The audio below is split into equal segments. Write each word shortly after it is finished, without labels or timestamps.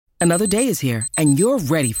Another day is here, and you're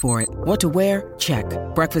ready for it. What to wear? Check.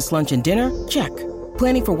 Breakfast, lunch, and dinner? Check.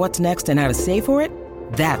 Planning for what's next and how to save for it?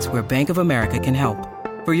 That's where Bank of America can help.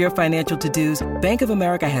 For your financial to-dos, Bank of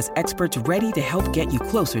America has experts ready to help get you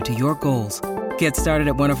closer to your goals. Get started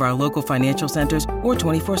at one of our local financial centers or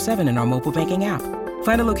 24/7 in our mobile banking app.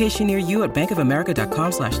 Find a location near you at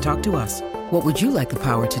bankofamerica.com/talktous. What would you like the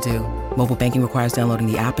power to do? Mobile banking requires downloading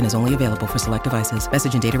the app and is only available for select devices.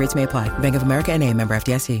 Message and data rates may apply. Bank of America N.A., member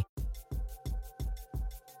FDIC.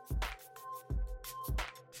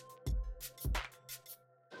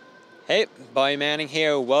 Hey, Bobby Manning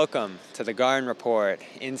here. Welcome to the Garden Report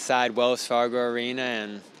inside Wells Fargo Arena,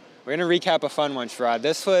 and we're going to recap a fun one, Sherrod.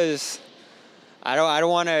 This was, I don't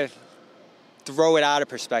want to throw it out of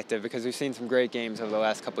perspective because we've seen some great games over the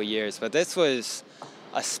last couple of years, but this was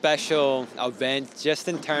a special event just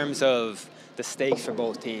in terms of the stakes for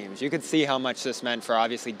both teams. You could see how much this meant for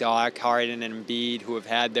obviously Doc, Harden, and Embiid, who have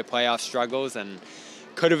had their playoff struggles and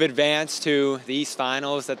could have advanced to the East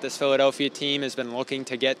Finals that this Philadelphia team has been looking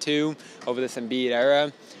to get to over this Embiid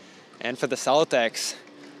era. And for the Celtics,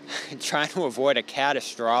 trying to avoid a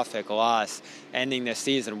catastrophic loss, ending this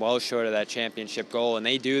season well short of that championship goal. And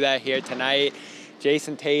they do that here tonight.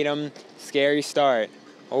 Jayson Tatum, scary start.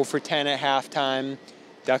 0 for 10 at halftime,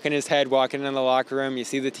 ducking his head, walking in the locker room. You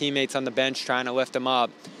see the teammates on the bench trying to lift him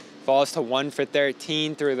up. Falls to 1 for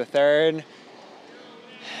 13 through the third.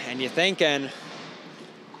 And you're thinking,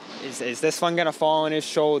 is this one going to fall on his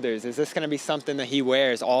shoulders? Is this going to be something that he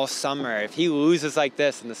wears all summer? If he loses like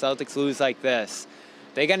this and the Celtics lose like this,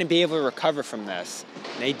 they're going to be able to recover from this.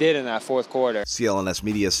 And they did in that fourth quarter. CLNS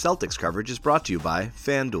Media's Celtics coverage is brought to you by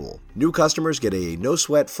FanDuel. New customers get a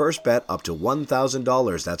no-sweat first bet up to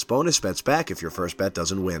 $1,000. That's bonus bets back if your first bet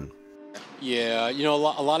doesn't win. Yeah, a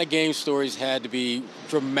lot of game stories had to be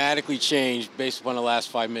dramatically changed based upon the last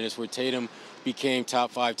 5 minutes where Tatum became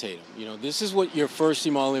top 5 Tatum. This is what your first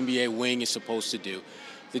team All-NBA wing is supposed to do.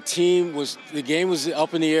 The game was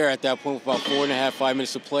up in the air at that point with about 4.5, 5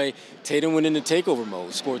 minutes to play. Tatum went into takeover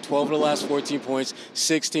mode, scored 12 of the last 14 points,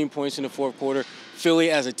 16 points in the fourth quarter.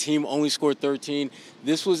 Philly as a team only scored 13.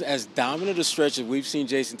 This was as dominant a stretch as we've seen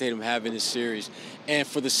Jayson Tatum have in this series. And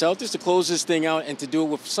for the Celtics to close this thing out and to do it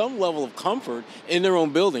with some level of comfort in their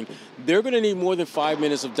own building, they're going to need more than 5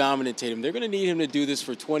 minutes of dominant Tatum. They're going to need him to do this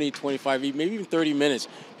for 20, 25, maybe even 30 minutes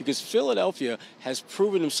because Philadelphia has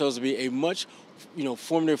proven themselves to be a much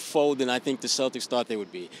formative foe than I think the Celtics thought they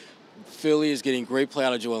would be. Philly is getting great play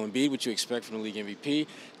out of Joel Embiid, which you expect from the league MVP.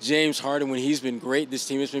 James Harden, when he's been great, this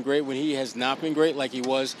team has been great. When he has not been great like he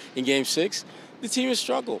was in Game 6, the team has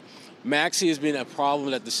struggled. Maxey has been a problem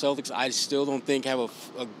that the Celtics, I still don't think, have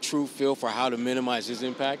a true feel for how to minimize his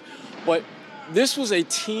impact. But this was a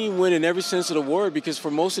team win in every sense of the word because for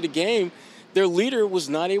most of the game, their leader was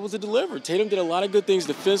not able to deliver. Tatum did a lot of good things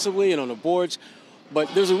defensively and on the boards, but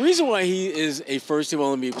there's a reason why he is a first-team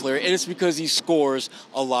All-NBA player, and it's because he scores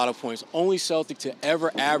a lot of points. Only Celtic to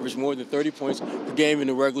ever average more than 30 points per game in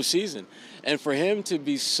the regular season. And for him to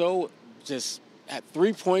be so just at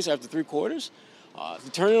 3 points after 3 quarters,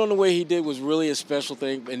 to turn it on the way he did was really a special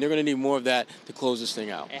thing, and they're going to need more of that to close this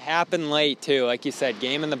thing out. It happened late, too. Like you said,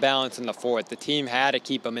 game in the balance in the fourth. The team had to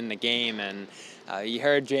keep him in the game, and you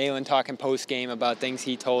heard Jalen talking post-game about things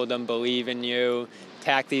he told them, believe in you,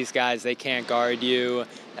 attack these guys, they can't guard you,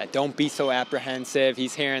 don't be so apprehensive.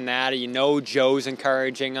 He's hearing that. Joe's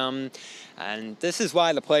encouraging him. And this is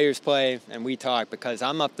why the players play and we talk, because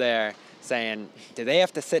I'm up there saying, do they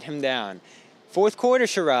have to sit him down? Fourth quarter,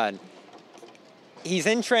 Sherrod. He's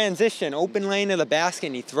in transition, open lane to the basket,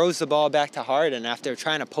 and he throws the ball back to Harden after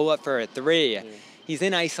trying to pull up for a three. Yeah. He's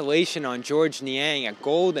in isolation on George Niang, a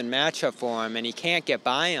golden matchup for him, and he can't get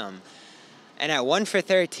by him. And at 1 for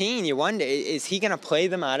 13, you wonder, is he going to play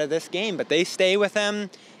them out of this game? But they stay with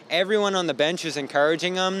him. Everyone on the bench is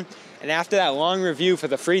encouraging him. And after that long review for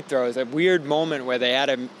the free throws, a weird moment where they had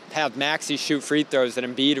to have Maxey shoot free throws that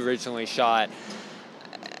Embiid originally shot,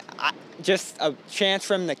 just a chance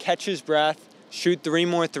for him to catch his breath, shoot 3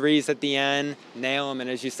 more threes at the end, nail him, and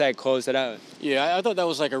as you said, close it out. Yeah, I thought that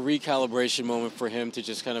was like a recalibration moment for him to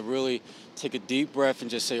just kind of really take a deep breath and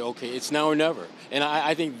just say, okay, it's now or never. And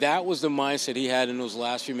I think that was the mindset he had in those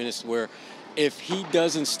last few minutes where if he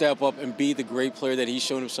doesn't step up and be the great player that he's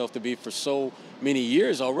shown himself to be for so many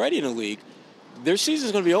years already in the league, their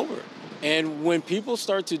season's going to be over. And when people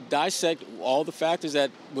start to dissect all the factors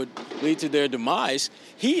that would lead to their demise,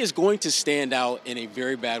 he is going to stand out in a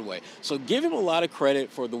very bad way. So give him a lot of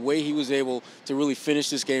credit for the way he was able to really finish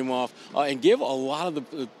this game off, and give a lot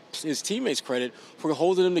of his teammates credit for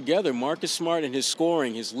holding them together. Marcus Smart and his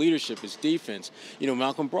scoring, his leadership, his defense.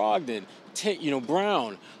 Malcolm Brogdon,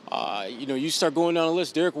 Brown. You start going down the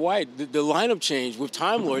list. Derek White, the lineup change with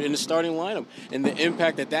Time Lord in the starting lineup, and the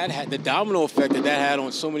impact that had, the domino effect that had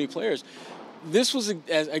on so many players. This was,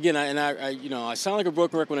 I sound like a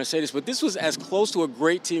broken record when I say this, but this was as close to a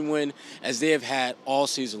great team win as they have had all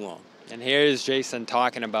season long. And here's Jayson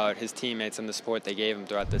talking about his teammates and the support they gave him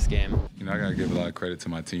throughout this game. I got to give a lot of credit to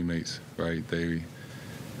my teammates, right? They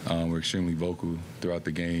were extremely vocal throughout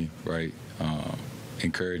the game, right?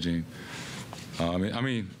 Encouraging.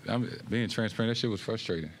 Being transparent, that shit was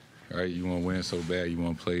frustrating, right? You want to win so bad, you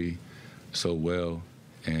want to play so well,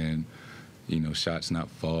 and shots not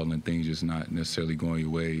falling, things just not necessarily going your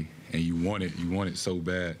way, and you want it so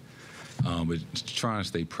bad. But trying to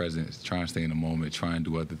stay present, trying to stay in the moment, trying to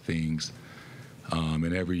do other things.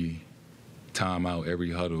 And every time out,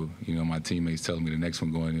 every huddle, my teammates telling me the next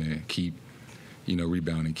one going in, keep,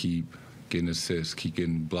 rebounding, keep getting assists, keep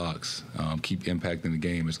getting blocks, keep impacting the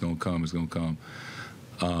game. It's gonna come. It's gonna come.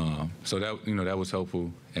 So that was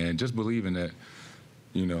helpful, and just believing that,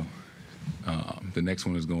 the next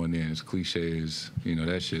one is going in. As cliche as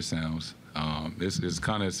that shit sounds, it's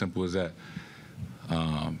kind of as simple as that.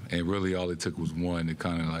 And really, all it took was one to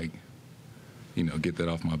kind of get that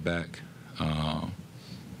off my back,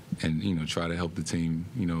 and try to help the team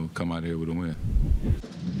come out here with a win.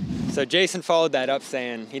 So Jayson followed that up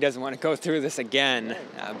saying he doesn't want to go through this again,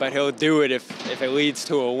 but he'll do it if it leads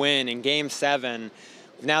to a win. In Game 7,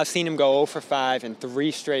 we've now seen him go 0 for 5 in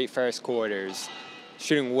 3 straight first quarters,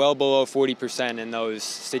 shooting well below 40% in those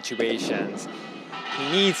situations.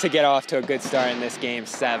 He needs to get off to a good start in this Game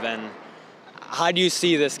 7. How do you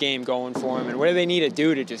see this game going for him, and what do they need to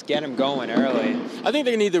do to just get him going early? I think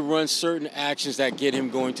they need to run certain actions that get him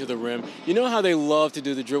going to the rim. You know how they love to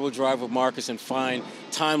do the dribble drive with Marcus and find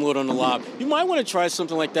Time Lord on the lob? You might want to try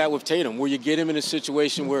something like that with Tatum, where you get him in a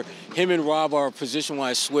situation where him and Rob are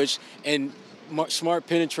position-wise switched, and Smart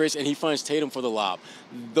penetrates, and he finds Tatum for the lob.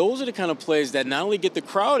 Those are the kind of plays that not only get the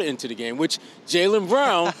crowd into the game, which Jaylen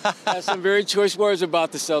Brown has some very choice words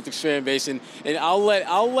about the Celtics fan base, and I'll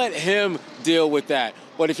let him deal with that.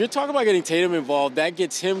 But if you're talking about getting Tatum involved, that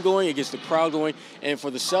gets him going, it gets the crowd going, and for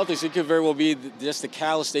the Celtics, it could very well be just the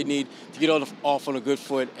callus they need to get off on a good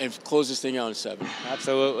foot and close this thing out in 7.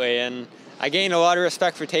 Absolutely, and I gained a lot of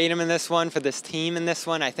respect for Tatum in this one, for this team in this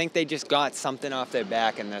one. I think they just got something off their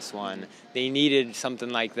back in this one. They needed something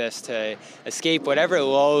like this to escape whatever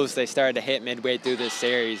lows they started to hit midway through this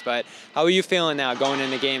series. But how are you feeling now going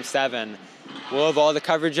into Game 7? We'll have all the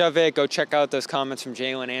coverage of it. Go check out those comments from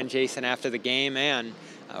Jaylen and Jayson after the game. And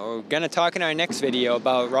we're going to talk in our next video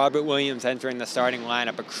about Robert Williams entering the starting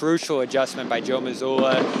lineup, a crucial adjustment by Joe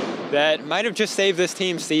Mazzulla that might have just saved this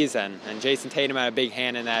team's season. And Jayson Tatum had a big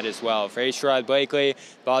hand in that as well. For Sherrod Blakely,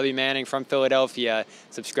 Bobby Manning from Philadelphia,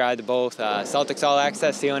 subscribe to both Celtics All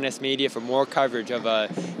Access, CLNS Media for more coverage of a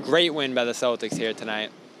great win by the Celtics here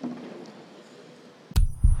tonight.